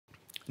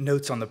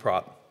Notes on the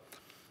prop.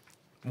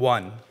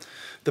 1.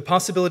 The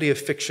possibility of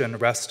fiction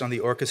rests on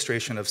the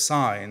orchestration of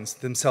signs,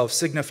 themselves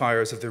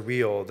signifiers of the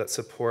real that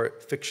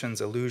support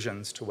fiction's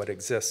allusions to what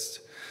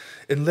exists.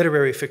 In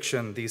literary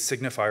fiction, these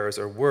signifiers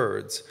are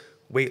words,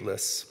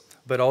 weightless,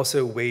 but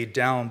also weighed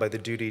down by the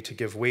duty to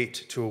give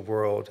weight to a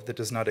world that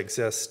does not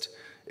exist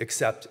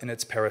except in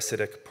its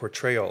parasitic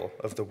portrayal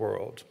of the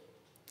world.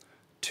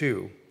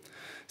 2.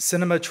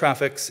 Cinema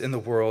traffics in the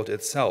world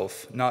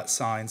itself, not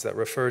signs that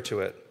refer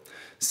to it.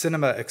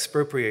 Cinema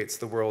expropriates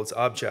the world's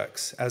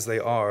objects as they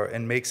are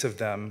and makes of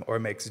them or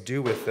makes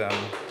do with them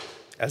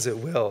as it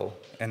will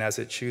and as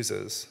it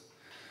chooses.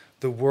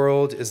 The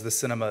world is the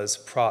cinema's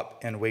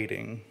prop in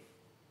waiting.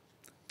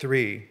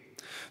 3.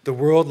 The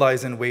world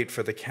lies in wait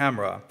for the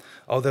camera,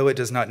 although it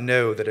does not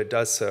know that it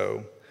does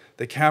so.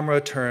 The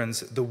camera turns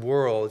the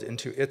world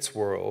into its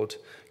world,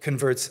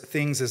 converts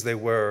things as they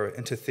were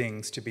into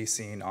things to be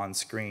seen on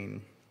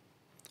screen.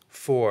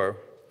 4.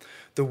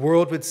 The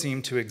world would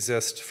seem to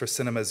exist for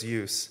cinema's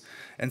use,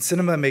 and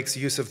cinema makes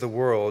use of the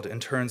world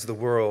and turns the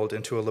world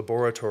into a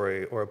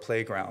laboratory or a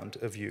playground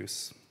of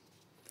use.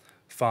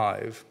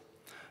 5.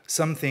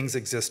 Some things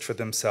exist for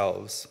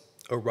themselves,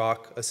 a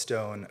rock, a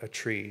stone, a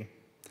tree.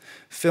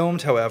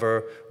 Filmed,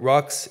 however,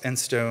 rocks and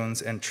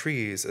stones and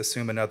trees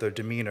assume another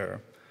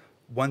demeanor.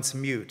 Once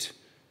mute,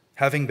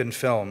 having been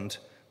filmed,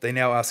 they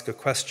now ask a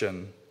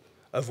question: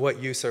 of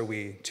what use are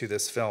we to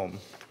this film?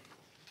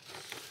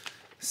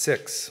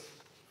 6.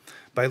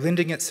 By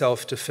lending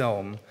itself to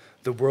film,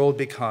 the world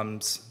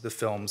becomes the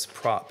film's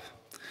prop.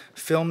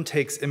 Film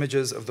takes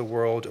images of the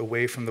world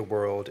away from the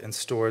world and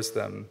stores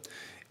them.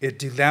 It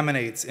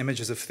delaminates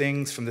images of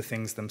things from the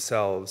things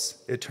themselves.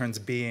 It turns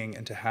being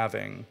into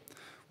having.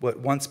 What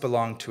once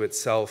belonged to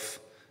itself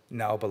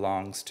now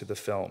belongs to the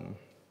film.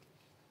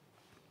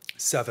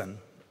 7.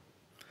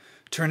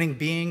 Turning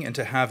being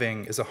into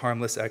having is a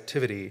harmless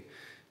activity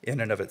in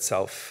and of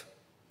itself,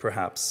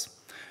 perhaps.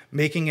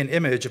 Making an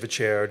image of a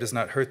chair does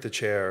not hurt the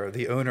chair,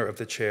 the owner of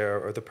the chair,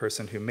 or the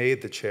person who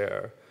made the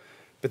chair.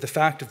 But the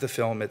fact of the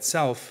film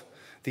itself,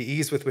 the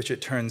ease with which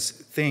it turns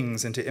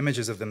things into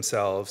images of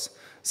themselves,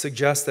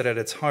 suggests that at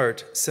its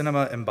heart,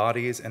 cinema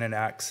embodies and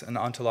enacts an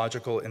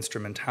ontological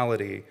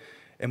instrumentality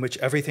in which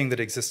everything that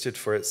existed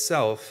for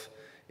itself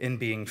in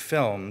being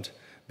filmed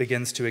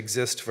begins to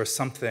exist for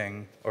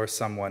something or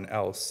someone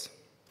else.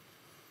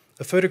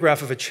 A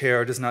photograph of a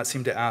chair does not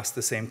seem to ask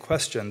the same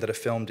question that a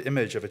filmed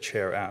image of a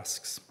chair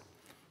asks.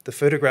 The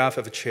photograph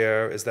of a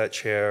chair is that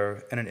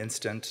chair in an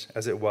instant,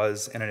 as it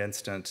was in an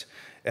instant,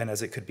 and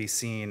as it could be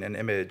seen and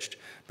imaged,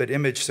 but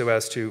imaged so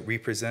as to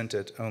represent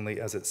it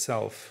only as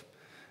itself.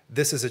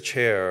 This is a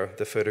chair,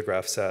 the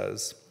photograph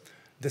says.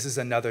 This is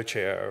another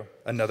chair,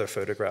 another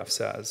photograph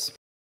says.